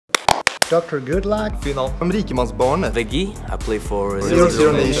DrGoodLag. Phenom. I'm Rikemansbarnet. Veggey, I play for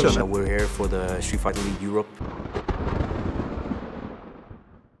Zerozeronation. We're here for the Street Fighter League Europe.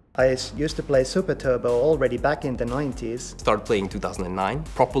 I used to play Super Turbo already back in the 90s. Started playing in 2009,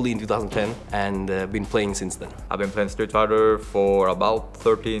 properly in 2010, and been playing since then. I've been playing Street Fighter for about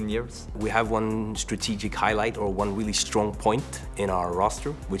 13 years. We have one strategic highlight or one really strong point in our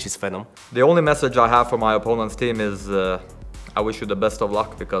roster, which is Phenom. The only message I have for my opponent's team is I wish you the best of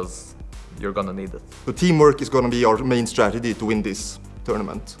luck because you're gonna need it. The teamwork is gonna be our main strategy to win this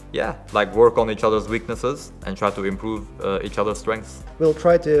tournament. Yeah, like work on each other's weaknesses and try to improve each other's strengths. We'll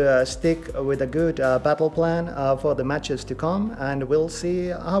try to stick with a good battle plan for the matches to come, and we'll see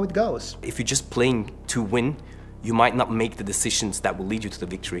how it goes. If you're just playing to win, you might not make the decisions that will lead you to the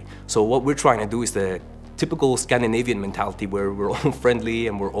victory. So what we're trying to do is the typical Scandinavian mentality where we're all friendly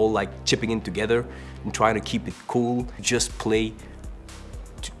and we're all like chipping in together and trying to keep it cool. Just play,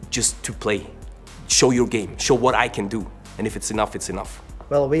 just to play. Show your game, show what I can do. And if it's enough, it's enough.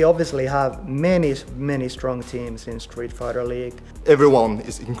 Well, we obviously have many strong teams in Street Fighter League. Everyone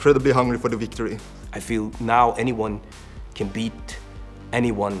is incredibly hungry for the victory. I feel now anyone can beat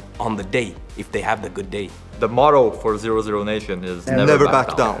anyone on the day if they have the good day. The motto for Zerozeronation is Never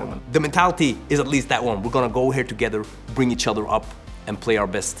back down. The mentality is at least that one. We're gonna go here together, bring each other up, and play our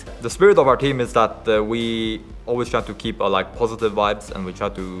best. The spirit of our team is that we always try to keep like positive vibes, and we try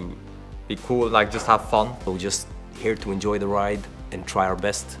to be cool, like just have fun. We're just here to enjoy the ride and try our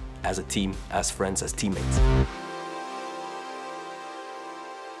best as a team, as friends, as teammates.